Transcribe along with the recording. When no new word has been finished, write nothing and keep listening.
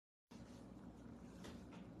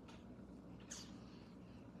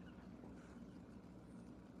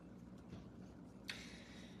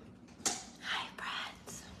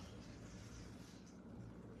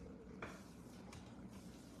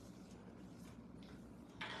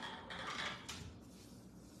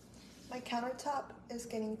countertop is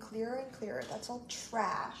getting clearer and clearer. That's all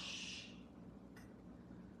trash.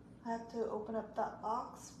 I have to open up that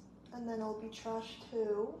box and then it'll be trash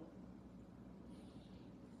too.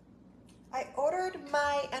 I ordered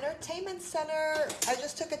my entertainment center. I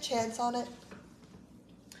just took a chance on it.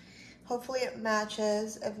 Hopefully it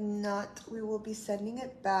matches. If not, we will be sending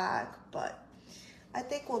it back, but I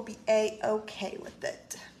think we'll be a-okay with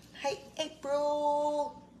it. Hi,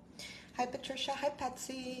 April. Hi, Patricia. Hi,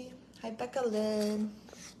 Patsy. Hi, Becca Lynn.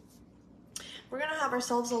 We're gonna have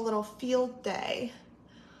ourselves a little field day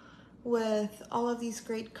with all of these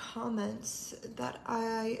great comments that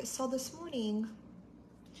I saw this morning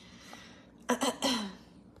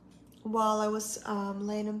while I was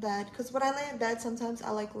laying in bed. Because when I lay in bed, sometimes I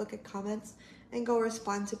like look at comments and go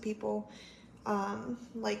respond to people.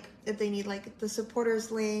 Like if they need like the supporters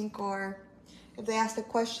link, or if they asked a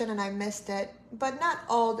question and I missed it, but not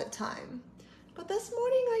all the time. But this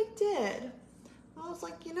morning I did. I was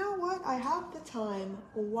like, you know what? I have the time.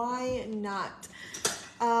 Why not?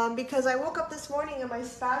 Because I woke up this morning and my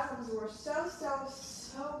spasms were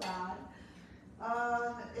so bad.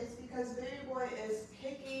 It's because baby boy is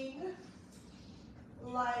kicking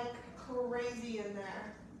like crazy in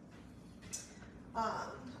there.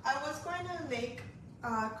 I was going to make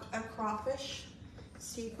a crawfish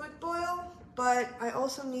seafood boil, but I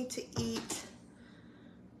also need to eat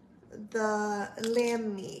the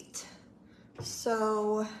lamb meat.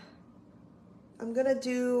 So I'm gonna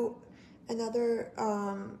do another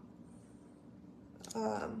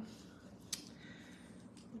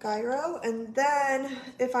gyro, and then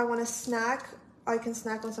if I want to snack, I can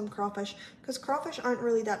snack on some crawfish, because crawfish aren't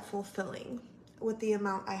really that fulfilling with the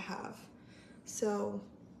amount I have, so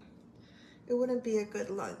it wouldn't be a good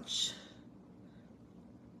lunch.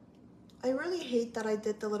 I really hate that I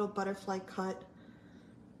did the little butterfly cut,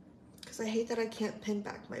 because I hate that I can't pin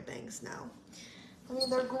back my bangs now. I mean,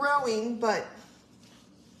 they're growing, but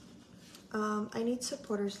I need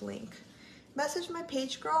supporters link. Message my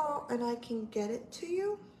page, girl, and I can get it to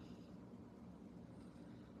you.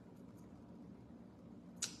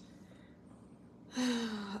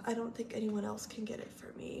 I don't think anyone else can get it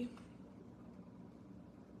for me.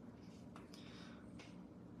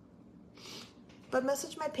 But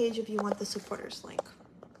message my page if you want the supporters link.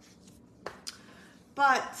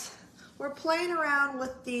 But we're playing around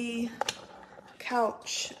with the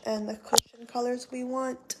couch and the cushion colors we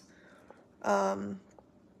want.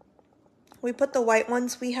 We put the white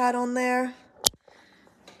ones we had on there,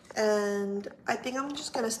 and I think I'm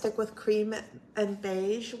just gonna stick with cream and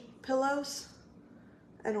beige pillows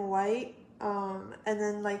and white, and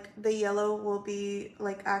then like the yellow will be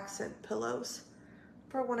like accent pillows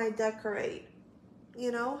for when I decorate,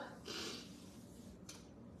 you know?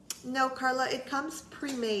 No, Carla, it comes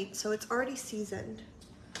pre-made, so it's already seasoned,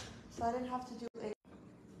 so I didn't have to do it.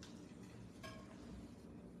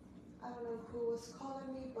 I don't know who was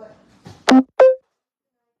calling me, but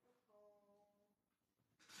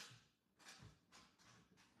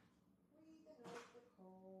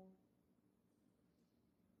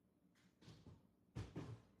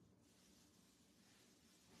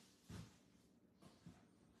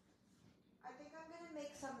I think I'm gonna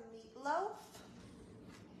make some meatloaf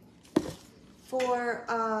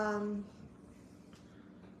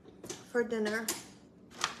for dinner.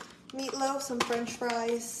 Meatloaf, some French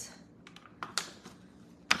fries,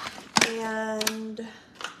 and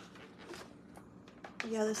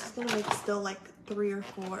yeah, this is gonna make still like 3 or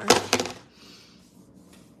 4.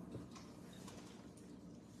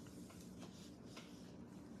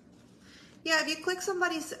 Yeah, if you click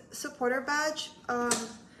somebody's supporter badge,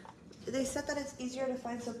 they said that it's easier to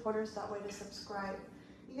find supporters that way to subscribe.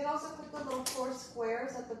 You can also click the little 4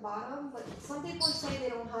 squares at the bottom, but some people say they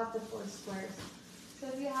don't have the 4 squares. So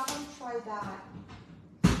if you have them, try that.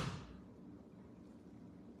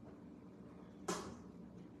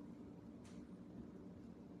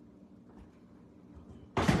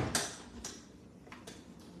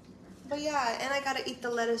 But yeah, and I gotta eat the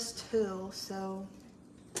lettuce too, so.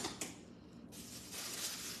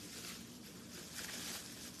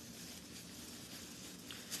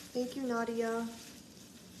 Thank you, Nadia.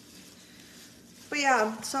 But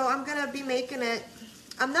yeah, so I'm gonna be making it.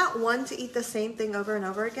 I'm not one to eat the same thing over and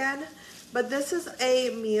over again, but this is a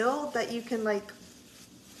meal that you can like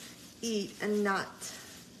eat and not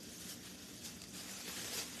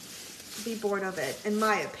be bored of it, in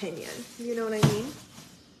my opinion. You know what I mean?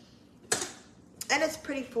 And it's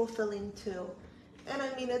pretty fulfilling too. And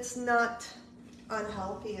I mean, it's not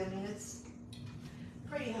unhealthy. I mean, it's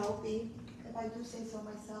pretty healthy, if I do say so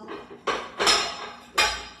myself.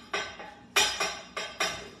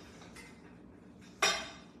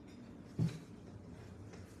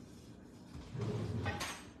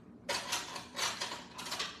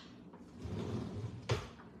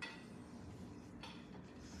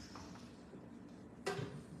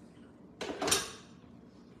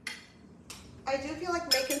 I do feel like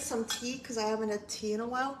making some tea because I haven't had tea in a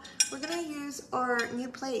while. We're gonna use our new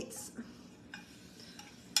plates.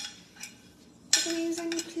 We're gonna use our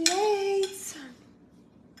new plates.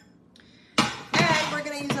 And we're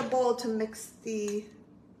gonna use a bowl to mix the...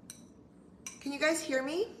 Can you guys hear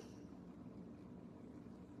me?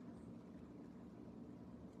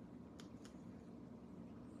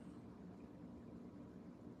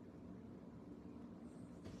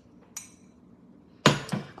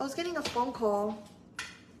 I was getting a phone call.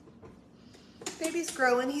 Baby's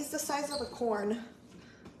growing. He's the size of a corn.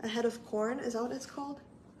 A head of corn. Is that what it's called?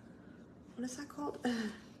 What is that called? Can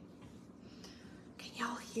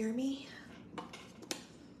y'all hear me?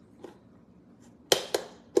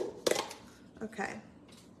 Okay.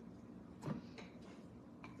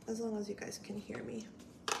 As long as you guys can hear me.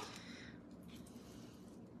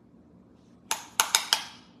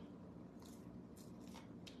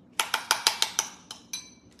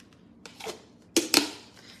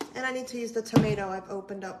 And I need to use the tomato I've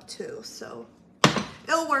opened up too, so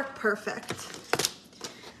it'll work perfect.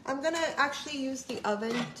 I'm gonna actually use the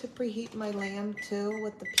oven to preheat my lamb too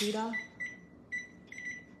with the pita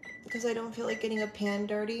because I don't feel like getting a pan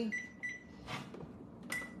dirty.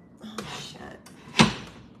 Oh shit.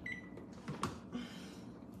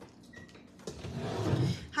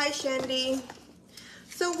 Hi Shandy.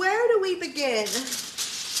 So where do we begin?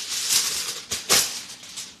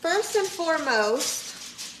 First and foremost,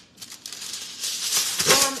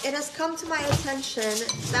 it has come to my attention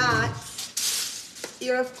that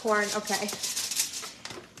ear of corn, okay.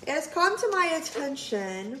 It has come to my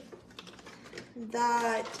attention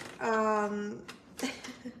that I'm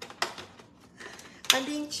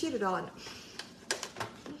being cheated on.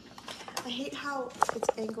 I hate how it's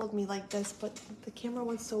angled me like this, but the camera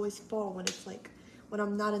wants to always fall when it's like, when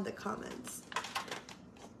I'm not in the comments.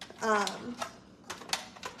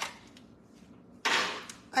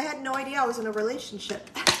 I had no idea I was in a relationship.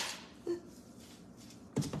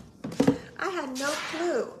 I had no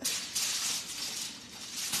clue.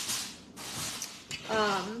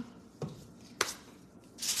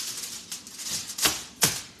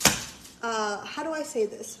 How do I say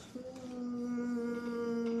this?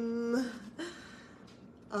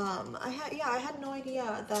 I had no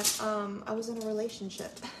idea that I was in a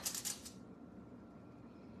relationship.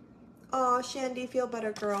 Oh, Shandy, feel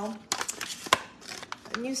better, girl.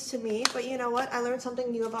 News to me, but you know what? I learned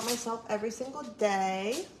something new about myself every single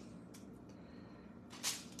day.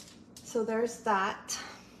 So there's that.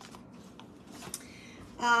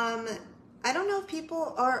 I don't know if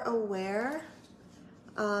people are aware.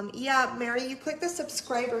 Yeah, Mary, you click the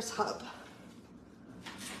subscribers hub.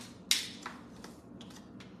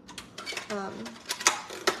 I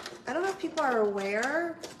don't know if people are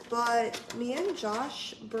aware, but me and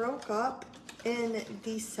Josh broke up in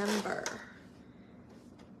December.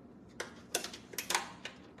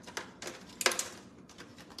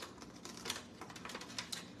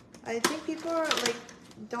 I think people are like,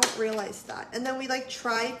 don't realize that. And then we like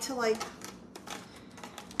tried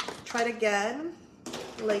again,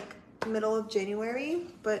 like middle of January,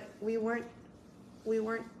 but we weren't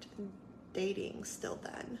dating still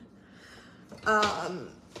then.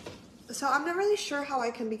 So I'm not really sure how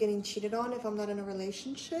I can be getting cheated on if I'm not in a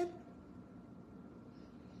relationship.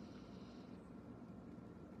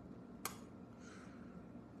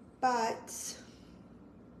 But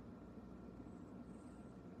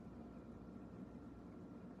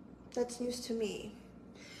that's news to me.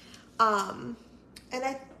 And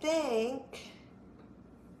I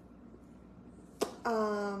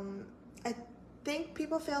think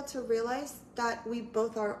people fail to realize that we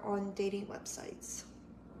both are on dating websites.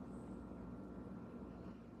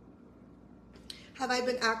 Have I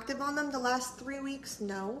been active on them the last 3 weeks?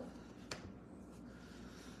 No.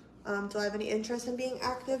 Do I have any interest in being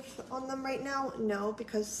active on them right now? No,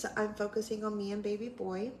 because I'm focusing on me and baby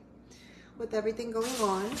boy with everything going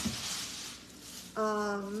on.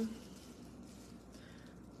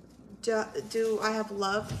 Do I have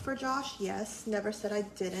love for Josh? Yes. Never said I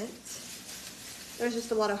didn't. There's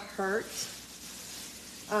just a lot of hurt.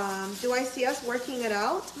 Do I see us working it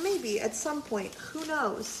out? Maybe at some point. Who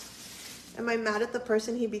knows? Am I mad at the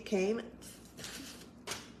person he became?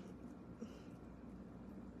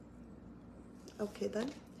 Okay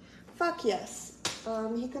then. Fuck yes.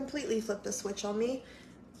 He completely flipped a switch on me.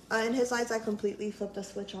 In his eyes, I completely flipped a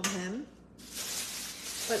switch on him.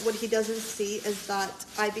 But what he doesn't see is that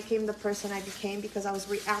I became the person I became because I was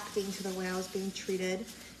reacting to the way I was being treated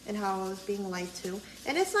and how I was being lied to.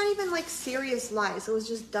 And it's not even like serious lies. It was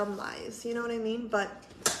just dumb lies. You know what I mean? But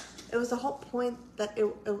it was the whole point that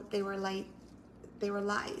they were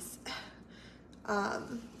lies.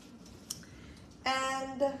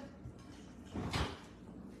 And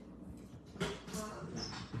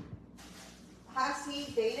has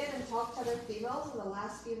he dated and talked to other females in the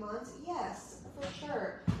last few months? Yes, for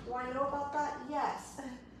sure. Do I know about that? Yes.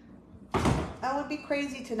 I would be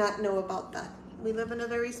crazy to not know about that. We live in a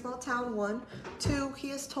very small town, 1. 2, he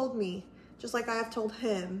has told me, just like I have told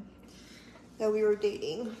him, that we were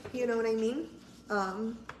dating. You know what I mean?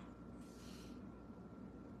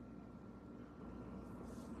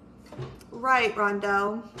 Right,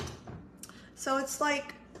 Rondo. So it's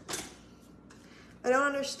like, I don't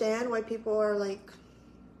understand why people are like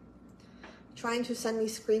trying to send me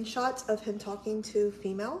screenshots of him talking to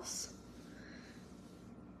females.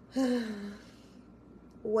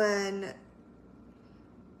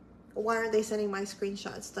 Why aren't they sending my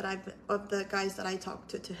screenshots that of the guys that I talked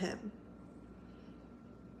to him?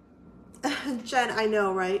 Jen, I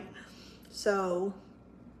know, right? So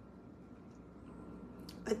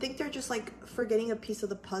I think they're just like forgetting a piece of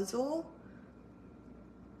the puzzle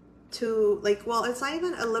to like, well, it's not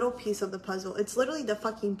even a little piece of the puzzle. It's literally the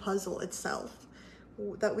fucking puzzle itself,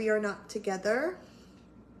 that we are not together.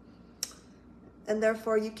 And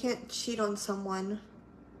therefore you can't cheat on someone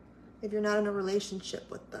if you're not in a relationship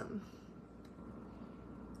with them.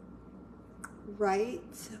 Right?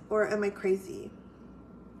 Or am I crazy?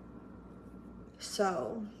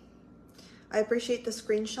 So I appreciate the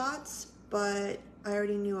screenshots, but I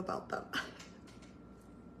already knew about them.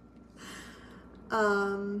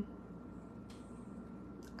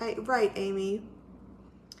 Right, Amy.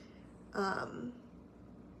 Am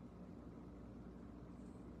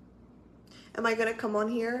I gonna come on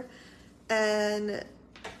here and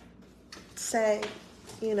say,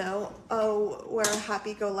 you know, oh, we're a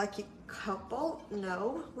happy-go-lucky couple?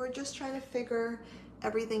 No, we're just trying to figure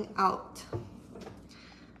everything out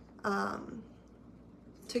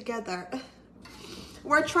together.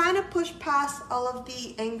 We're trying to push past all of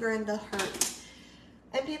the anger and the hurt.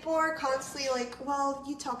 And people are constantly like, well,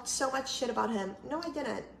 you talked so much shit about him. No, I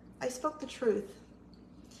didn't. I spoke the truth.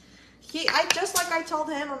 Just like I told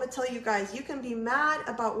him, I'm gonna tell you guys, you can be mad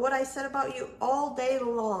about what I said about you all day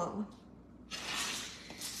long.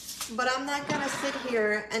 But I'm not gonna sit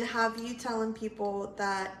here and have you telling people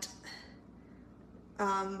that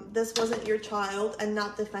this wasn't your child and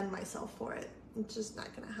not defend myself for it. It's just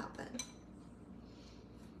not gonna happen.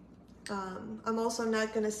 I'm also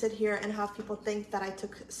not gonna sit here and have people think that I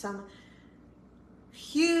took some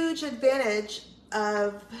huge advantage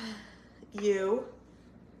of you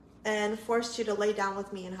and forced you to lay down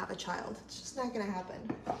with me and have a child. It's just not gonna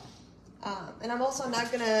happen. And I'm also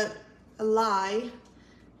not gonna lie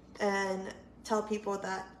and tell people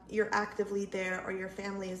that you're actively there or your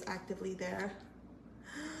family is actively there.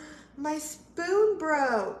 My spoon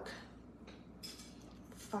broke.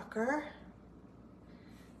 Fucker.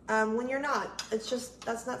 When you're not. It's just,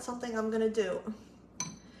 that's not something I'm gonna do.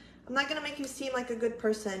 I'm not gonna make you seem like a good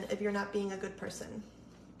person if you're not being a good person.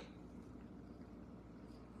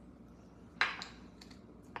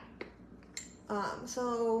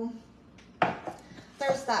 So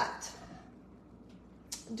there's that.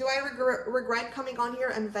 Do I regret coming on here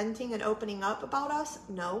and venting and opening up about us?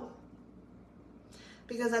 No.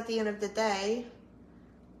 Because at the end of the day,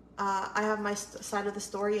 I have my side of the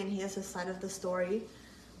story and he has his side of the story.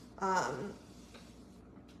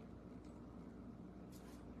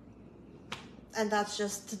 And that's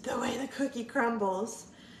just the way the cookie crumbles.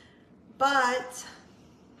 But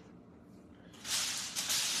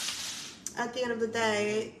at the end of the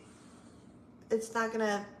day, it's not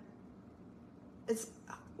gonna, it's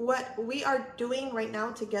what we are doing right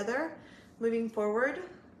now together, moving forward,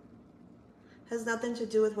 has nothing to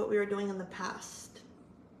do with what we were doing in the past.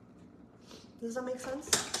 Does that make sense?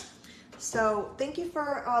 So thank you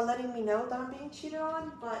for letting me know that I'm being cheated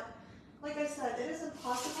on, but like I said, it is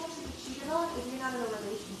impossible to be cheated on if you're not in a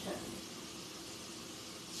relationship.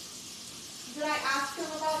 Did I ask him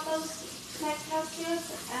about those text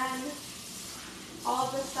messages and all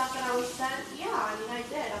of the stuff that I was sent? Yeah, I mean, I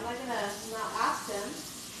did. I'm not gonna not ask him.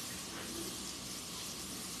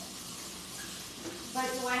 But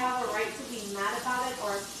do I have a right to be mad about it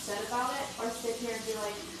or upset about it or sit here and be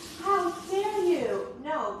like, how dare you?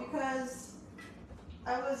 No, because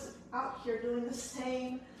I was out here doing the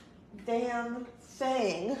same damn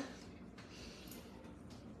thing.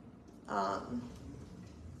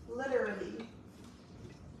 Literally.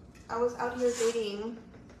 I was out here dating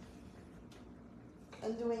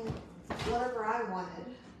and doing whatever I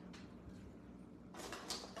wanted.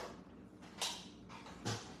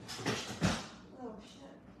 Oh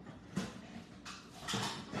shit.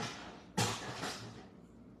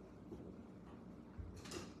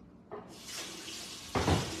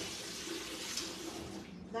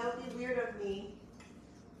 weird of me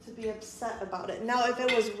to be upset about it. Now, if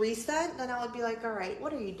it was recent, then I would be like, all right,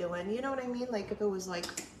 what are you doing? You know what I mean? Like, if it was like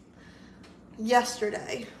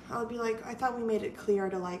yesterday, I would be like, I thought we made it clear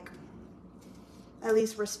to like at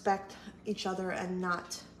least respect each other and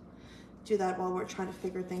not do that while we're trying to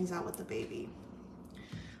figure things out with the baby.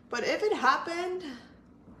 But if it happened,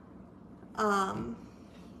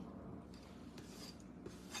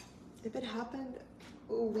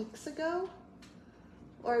 weeks ago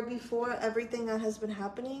or before everything that has been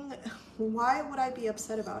happening, why would I be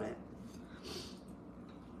upset about it?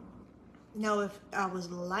 Now, if I was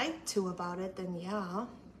lied to about it, then yeah.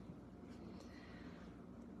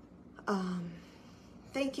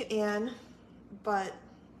 Thank you, Anne. But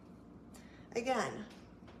again,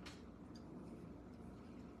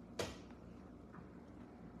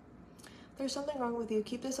 there's something wrong with you.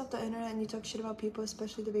 Keep this off the internet, and you talk shit about people,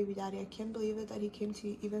 especially the baby daddy. I can't believe it that he came to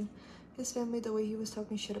you, even his family, the way he was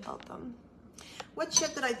talking shit about them. What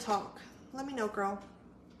shit did I talk? Let me know, girl.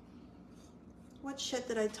 What shit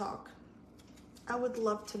did I talk? I would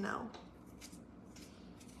love to know.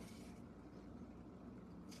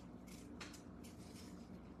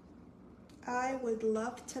 I would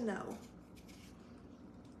love to know.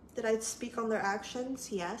 Did I speak on their actions?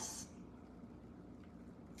 Yes.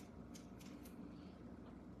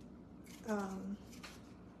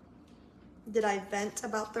 Did I vent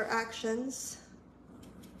about their actions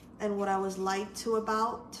and what I was lied to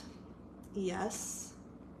about? Yes.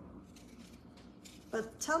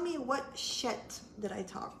 But tell me, what shit did I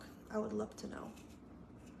talk? I would love to know.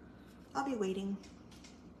 I'll be waiting.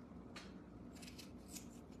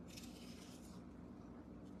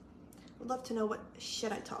 I'd love to know what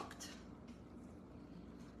shit I talked.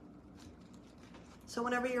 So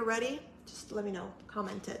whenever you're ready, just let me know,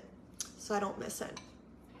 comment it so I don't miss it.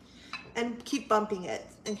 And keep bumping it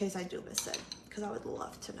in case I do miss it, because I would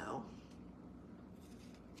love to know.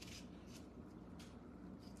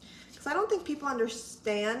 Because I don't think people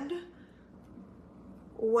understand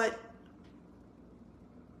what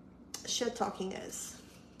shit talking is.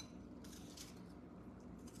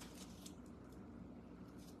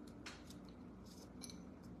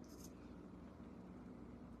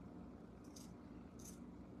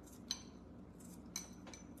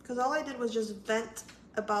 Because all I did was just vent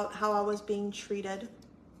about how I was being treated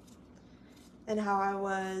and how I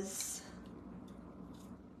was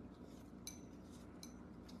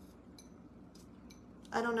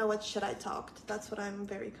I don't know what shit I talked. That's what I'm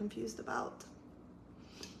very confused about.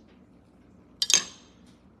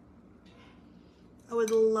 I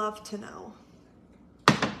would love to know.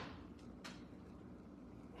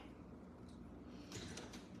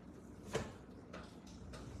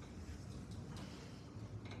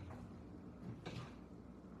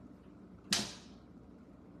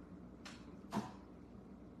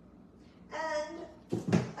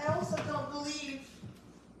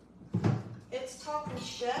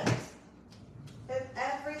 Shit if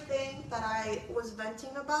everything that I was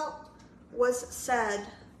venting about was said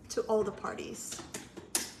to all the parties.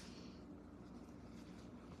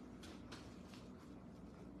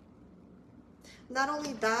 Not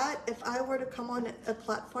only that, if I were to come on a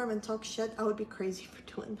platform and talk shit, I would be crazy for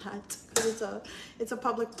doing that, because it's a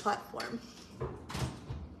public platform.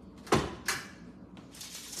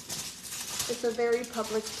 It's a very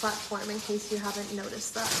public platform, in case you haven't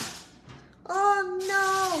noticed that. Oh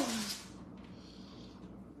no!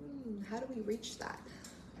 How do we reach that?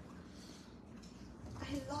 I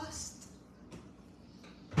lost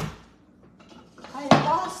a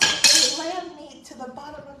lamb meat to the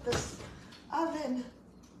bottom of this oven.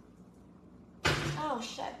 Oh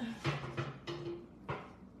shit.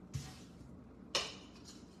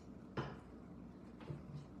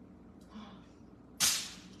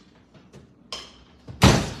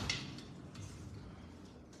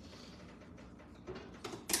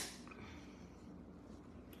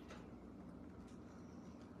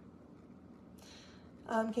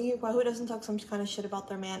 Who doesn't talk some kind of shit about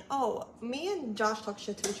their man? Oh, me and Josh talk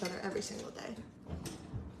shit to each other every single day.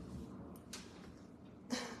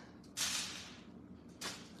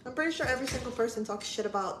 I'm pretty sure every single person talks shit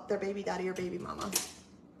about their baby daddy or baby mama.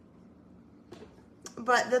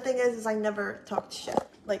 But the thing is I never talked shit.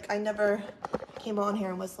 Like, I never came on here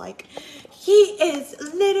and was like, he is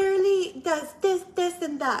literally does this, this,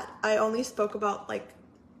 and that. I only spoke about, like,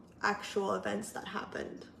 actual events that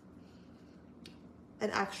happened.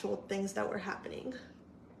 And actual things that were happening.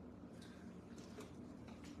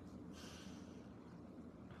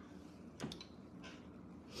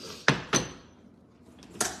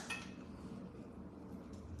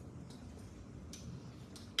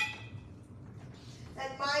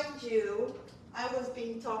 And mind you, I was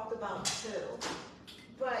being talked about too.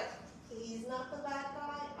 But he's not the bad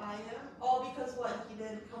guy, I am. All because what? He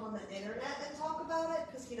didn't come on the internet and talk about it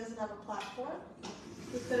because he doesn't have a platform.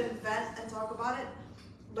 He couldn't vent and talk about it.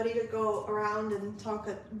 But he could go around and talk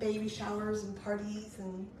at baby showers and parties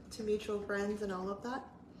and to mutual friends and all of that.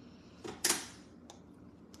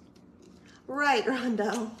 Right,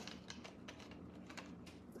 Rondo.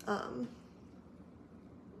 I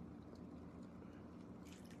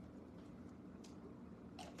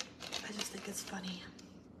just think it's funny.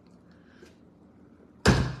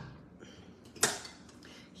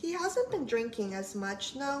 He hasn't been drinking as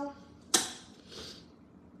much, no.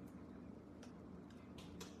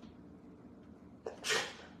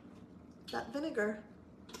 That vinegar.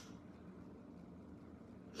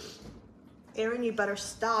 Aaron, you better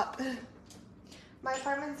stop. My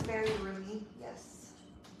apartment's very roomy, yes.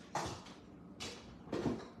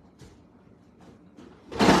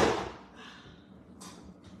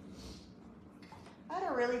 I had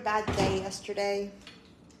a really bad day yesterday.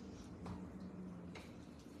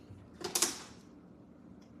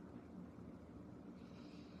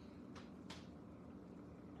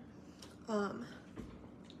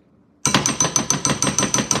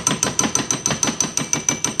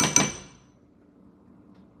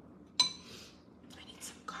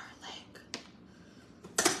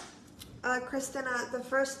 Christina, the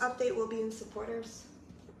first update will be in supporters.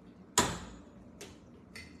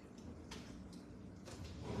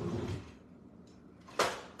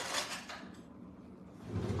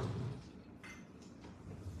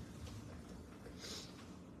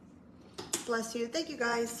 Bless you. Thank you,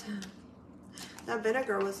 guys. That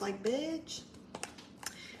vinegar was like, bitch.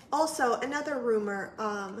 Also, another rumor.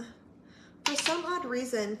 For some odd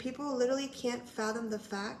reason, people literally can't fathom the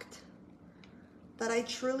fact that I'm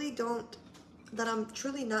truly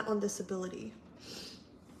not on disability.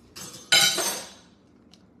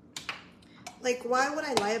 Like, why would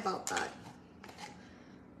I lie about that?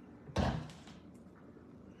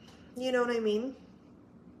 You know what I mean?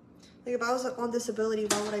 Like, if I was on disability,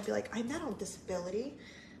 why would I be like, I'm not on disability?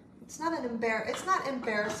 It's not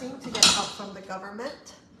embarrassing to get help from the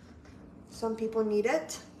government. Some people need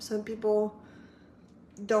it. Some people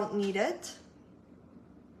don't need it.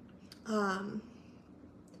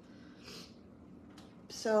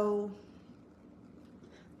 So,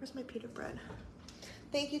 where's my pita bread?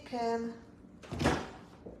 Thank you, Kim. I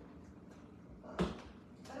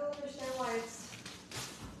don't understand why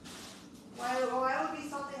why would be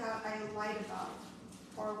something I lied about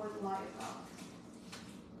or would lie about.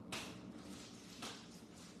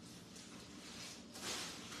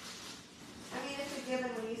 I mean, it's a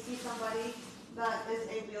given when you see somebody that is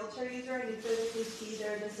a wheelchair user and you physically see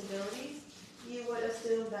their disabilities, you would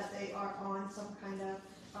assume that they are on some kind of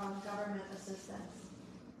government assistance.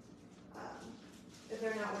 If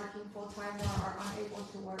they're not working full-time or are unable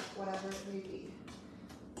to work, whatever it may be.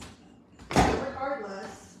 But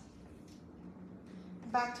regardless,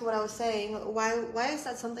 back to what I was saying, why is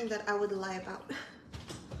that something that I would lie about?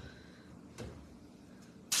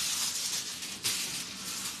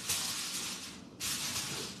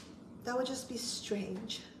 That would just be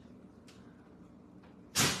strange.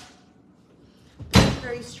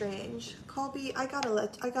 Very strange. Colby, I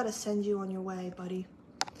gotta send you on your way, buddy.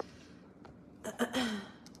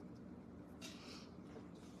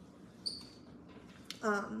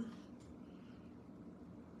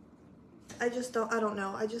 I don't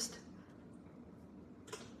know.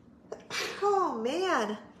 Oh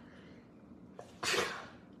man.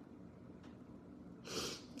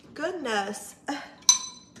 Goodness.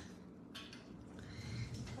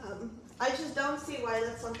 I just don't see why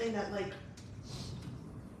that's something that like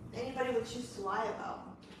anybody would choose to lie about.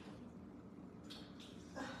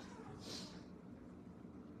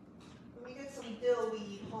 Let me get some dill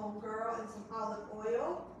weed, homegirl, and some olive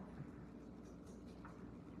oil.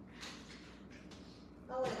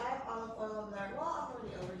 Oh wait, I have olive oil over there. Well, I'm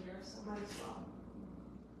already over here, so might as well.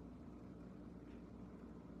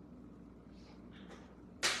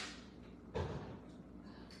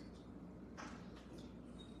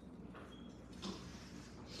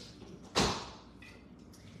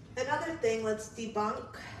 Another thing, let's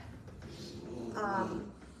debunk.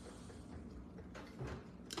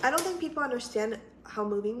 I don't think people understand how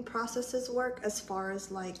moving processes work as far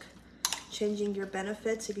as like changing your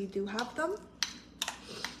benefits if you do have them.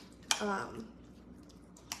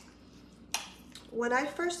 When I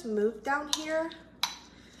first moved down here,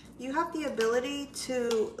 you have the ability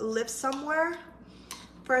to live somewhere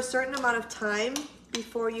for a certain amount of time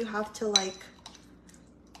before you have to like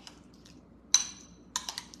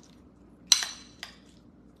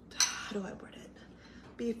how do I word it?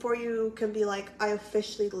 before you can be like, I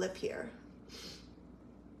officially live here.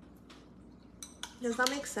 Does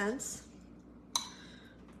that make sense?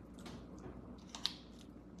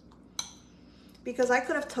 Because I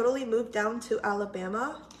could have totally moved down to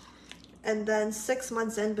Alabama and then 6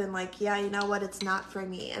 months in been like, yeah, you know what, it's not for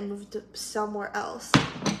me, and moved to somewhere else.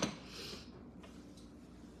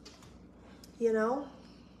 You know?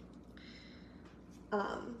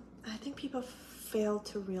 I think people fail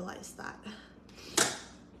to realize that.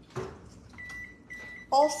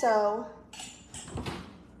 Also,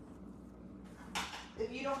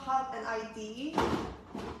 if you don't have an ID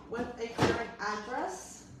with a current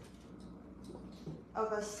address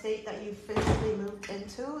of a state that you physically moved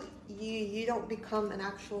into, you don't become an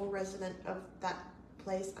actual resident of that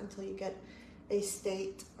place until you get a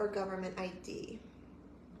state or government ID.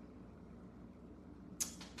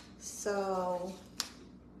 So,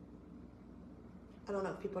 I don't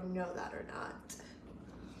know if people know that or not.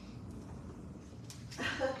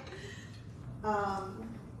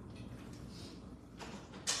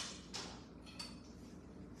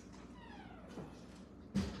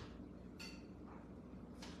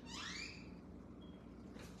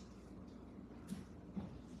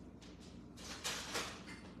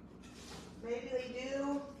 Maybe they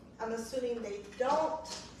do. I'm assuming they don't,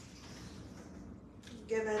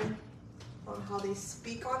 given on how they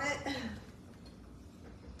speak on it.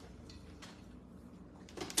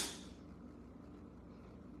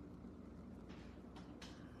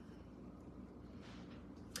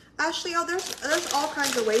 Actually, oh, there's all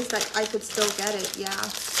kinds of ways that I could still get it, yeah.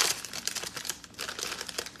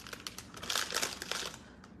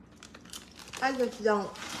 I just don't.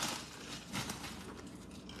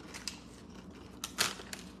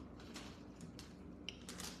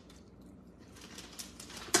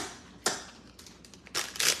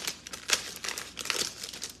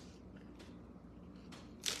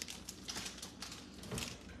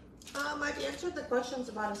 I've answered the questions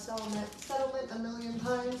about a settlement a million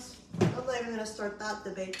times. I'm not even gonna start that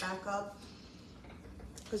debate back up,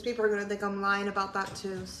 because people are gonna think I'm lying about that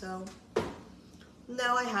too, so.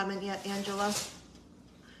 No, I haven't yet, Angela.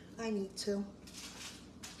 I need to.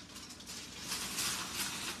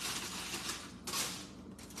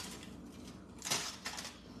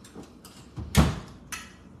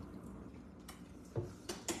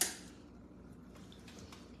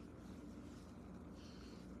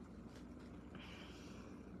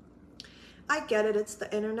 I get it, it's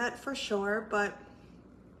the internet for sure, but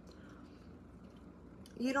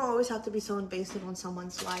you don't always have to be so invasive on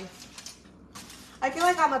someone's life. I feel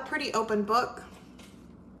like I'm a pretty open book,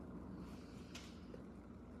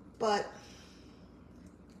 but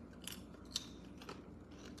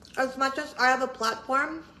as much as I have a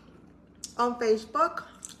platform on Facebook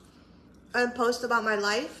and post about my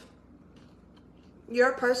life,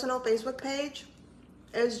 your personal Facebook page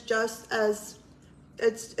is just as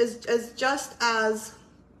is just as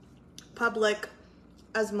public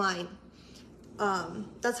as mine.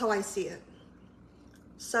 That's how I see it.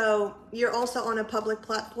 So you're also on a public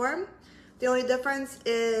platform. The only difference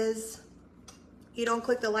is you don't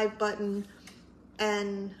click the like button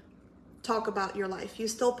and talk about your life. You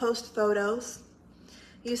still post photos.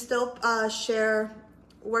 You still share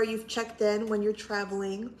where you've checked in when you're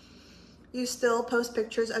traveling. You still post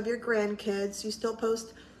pictures of your grandkids. You still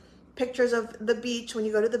post pictures of the beach when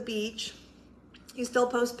you go to the beach. You still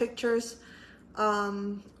post pictures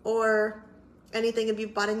or anything if you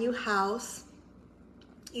bought a new house.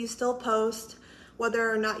 You still post whether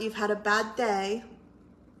or not you've had a bad day.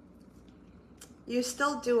 You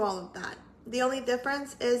still do all of that. The only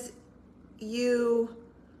difference is you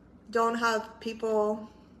don't have people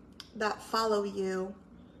that follow you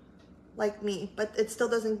like me, but it still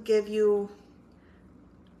doesn't give you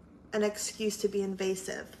an excuse to be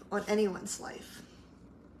invasive on anyone's life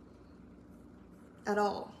at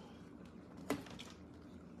all.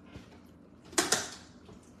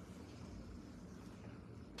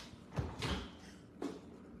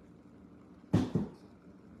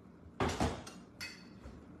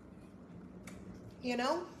 You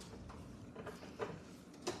know?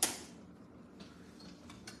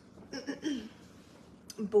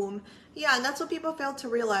 Boom. Yeah, and that's what people fail to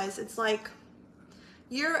realize. It's like,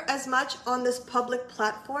 you're as much on this public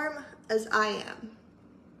platform as I am.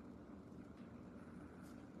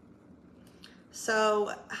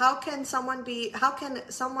 So how can someone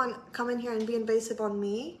come in here and be invasive on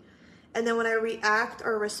me? And then when I react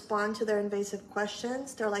or respond to their invasive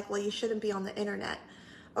questions, they're like, well, you shouldn't be on the internet.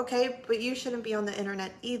 Okay, but you shouldn't be on the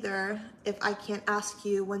internet either if I can't ask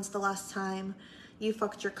you when's the last time you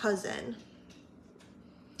fucked your cousin.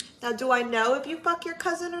 Now, do I know if you fuck your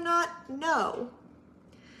cousin or not? No.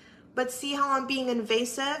 But see how I'm being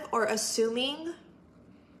invasive or assuming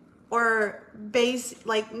or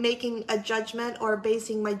like making a judgment or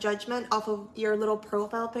basing my judgment off of your little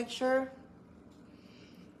profile picture?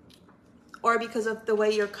 Or because of the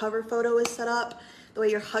way your cover photo is set up, the way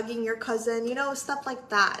you're hugging your cousin, you know, stuff like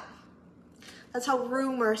that. That's how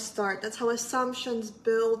rumors start. That's how assumptions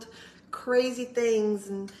build crazy things.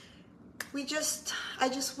 And I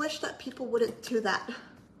just wish that people wouldn't do that.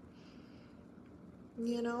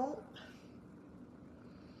 You know?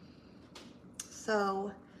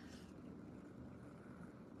 So,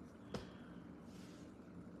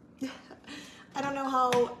 I don't know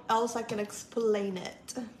how else I can explain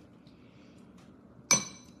it.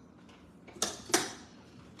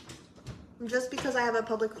 Just because I have a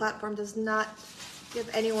public platform does not give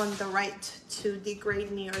anyone the right to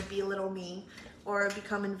degrade me or belittle me or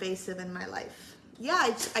become invasive in my life.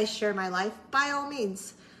 Yeah, I share my life, by all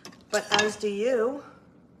means, but as do you.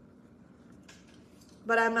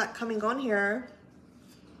 But I'm not coming on here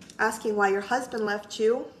asking why your husband left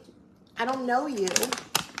you. I don't know you.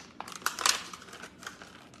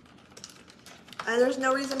 And there's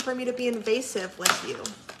no reason for me to be invasive with you.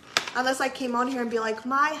 Unless I came on here and be like,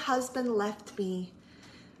 my husband left me.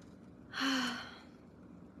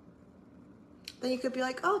 Then you could be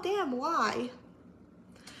like, oh, damn, why?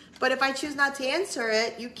 But if I choose not to answer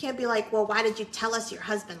it, you can't be like, well, why did you tell us your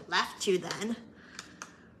husband left you then?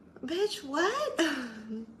 Bitch, what?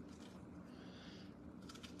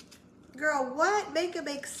 Girl, what? Make it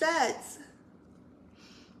make sense.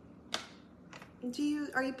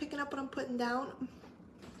 Are you picking up what I'm putting down?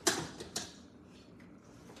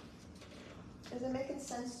 Is it making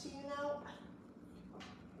sense to you now?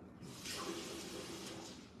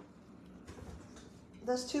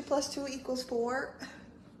 Does 2 + 2 = 4?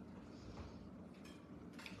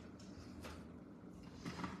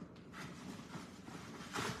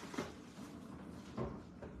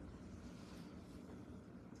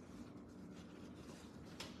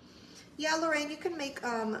 Yeah, Lorraine, you can make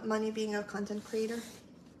money being a content creator.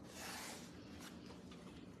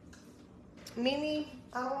 Mimi,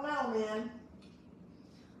 I don't know, man.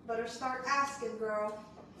 Better start asking, girl.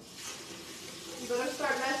 You better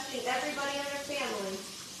start messaging everybody in your family.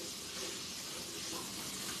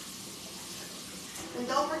 And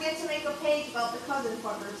don't forget to make a page about the cousin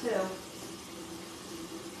fucker, too.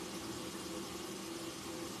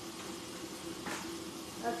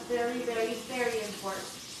 That's very, very, very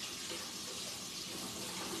important.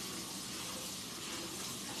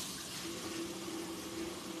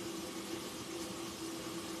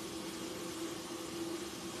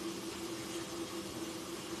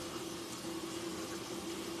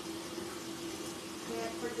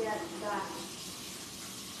 Can't forget that.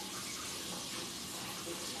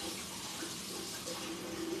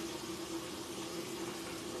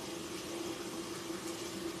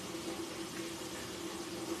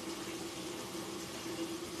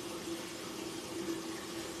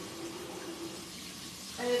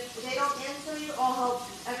 And if they don't answer you, all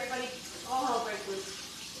hell breaks loose.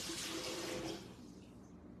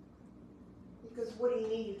 Because what do you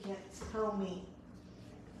need? You can't tell me.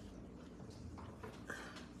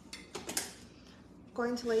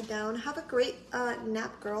 Going to lay down. Have a great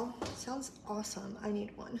nap, girl. Sounds awesome. I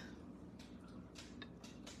need one.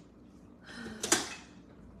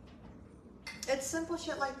 It's simple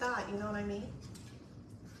shit like that, you know what I mean?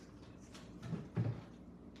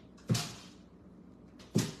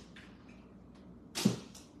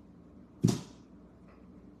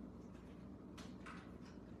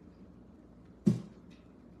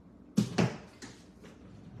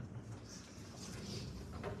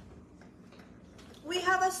 We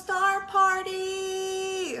have a star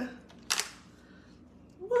party!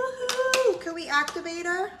 Woohoo! Can we activate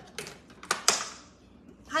her?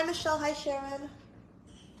 Hi, Michelle. Hi, Sharon.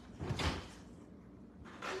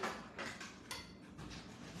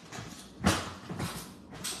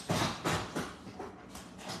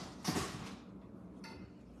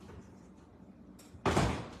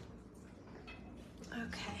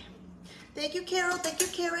 Okay. Thank you, Carol. Thank you,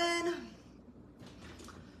 Karen.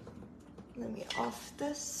 Let me off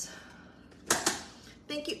this.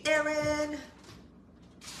 Thank you, Erin.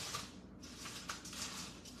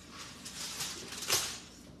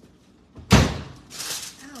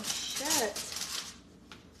 Oh, shit.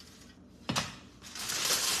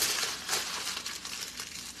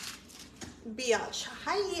 Biatch.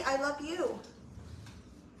 Hi, I love you.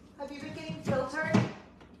 Have you been getting filtered?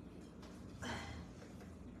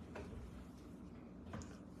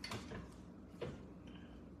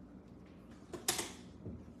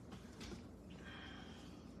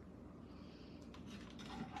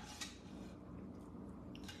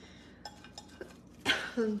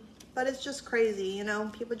 But it's just crazy, you know?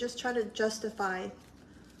 People just try to justify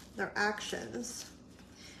their actions.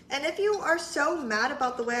 And if you are so mad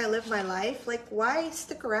about the way I live my life, like, why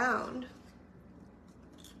stick around?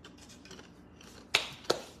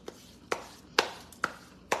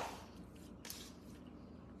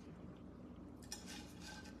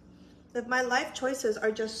 If my life choices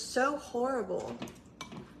are just so horrible,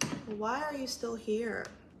 why are you still here?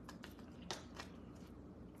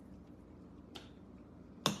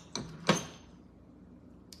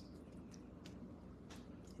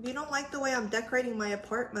 If you don't like the way I'm decorating my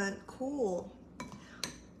apartment, cool.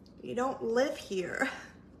 You don't live here.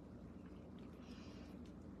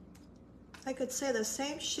 I could say the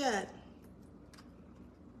same shit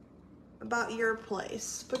about your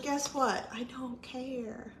place, but guess what? I don't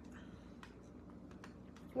care.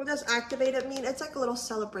 What does activated mean? It's like a little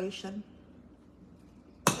celebration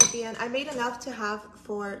at the end. I made enough to have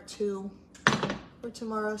for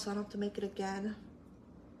tomorrow, so I don't have to make it again.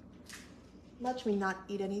 Watch me not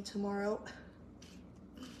eat any tomorrow.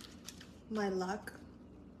 My luck.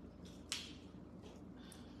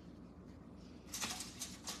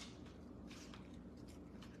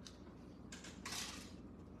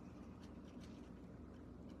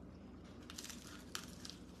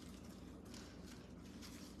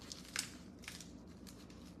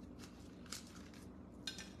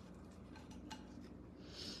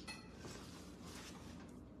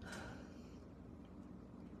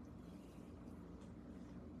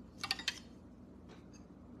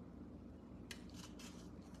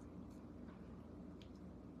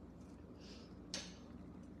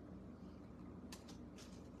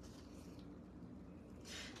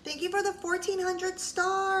 Thank you for the 1,400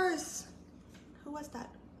 stars. Who was that?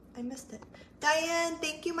 I missed it. Diane,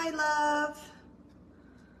 thank you, my love.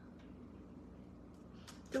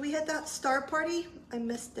 Did we hit that star party? I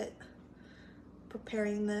missed it.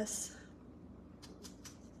 Preparing this.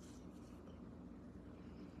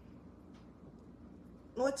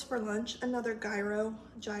 What's for lunch? Another gyro.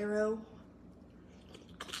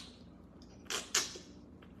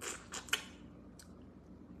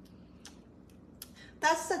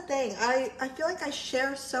 That's the thing. I feel like I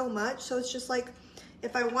share so much, so it's just like,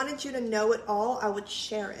 if I wanted you to know it all, I would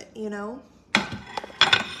share it, you know?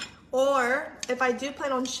 Or if I do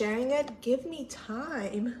plan on sharing it, give me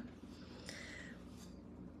time.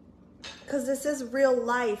 Because this is real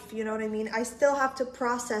life, you know what I mean? I still have to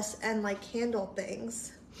process and like handle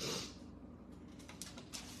things.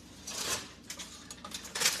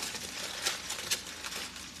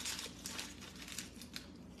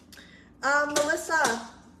 Melissa,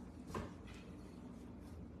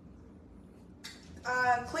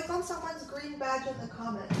 click on someone's green badge in the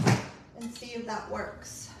comments and see if that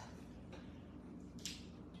works.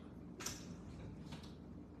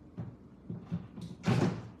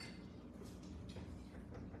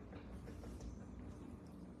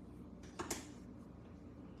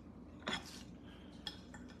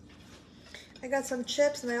 I got some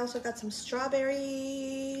chips and I also got some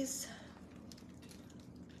strawberries.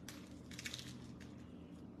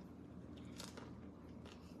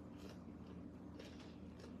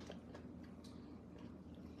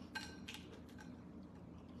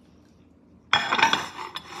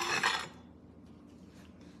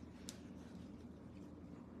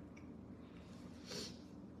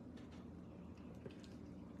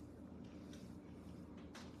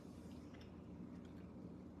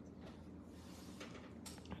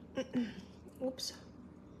 Oops.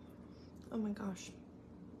 Oh my gosh.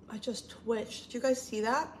 I just twitched. Did you guys see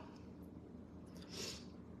that?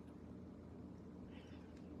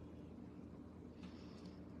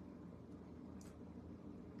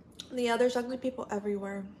 Yeah, there's ugly people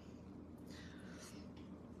everywhere.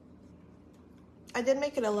 I did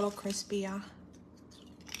make it a little crispy, yeah.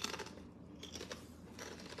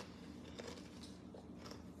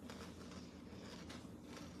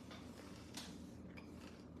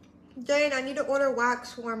 Jane, I need to order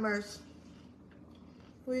wax warmers.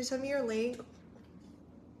 Will you send me your link?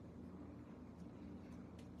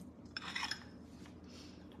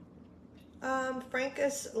 Frank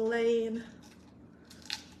is laying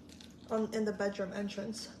in the bedroom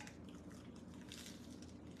entrance.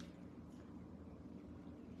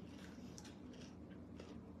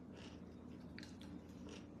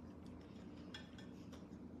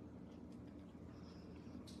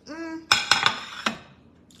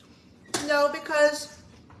 No, because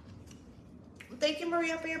thank you,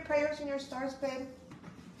 Maria, for your prayers and your stars, babe.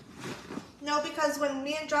 No, because when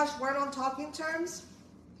me and Josh weren't on talking terms,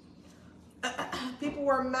 people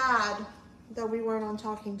were mad that we weren't on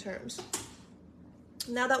talking terms.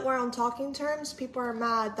 Now that we're on talking terms, people are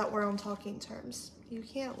mad that we're on talking terms. You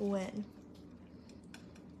can't win.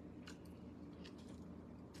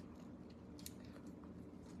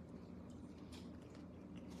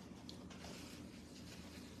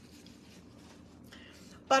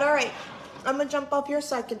 But all right, I'm gonna jump off here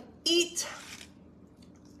so I can eat.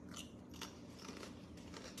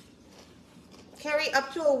 Carry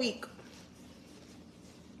up to a week.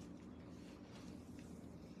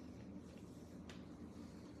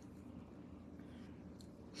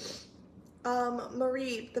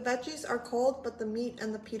 Marie, the veggies are cold, but the meat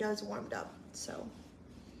and the pita is warmed up. So,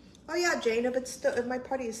 oh yeah, Jane, if my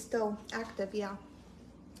party is still active, yeah.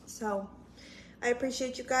 So, I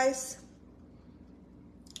appreciate you guys.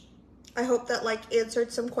 I hope that like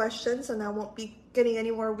answered some questions and I won't be getting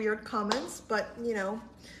any more weird comments, but you know,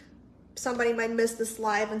 somebody might miss this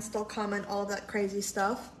live and still comment all that crazy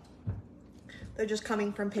stuff. They're just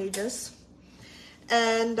coming from pages.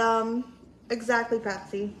 And exactly,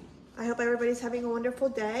 Patsy. I hope everybody's having a wonderful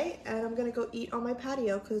day, and I'm gonna go eat on my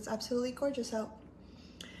patio because it's absolutely gorgeous out.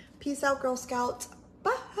 Peace out, Girl Scouts.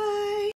 Bye.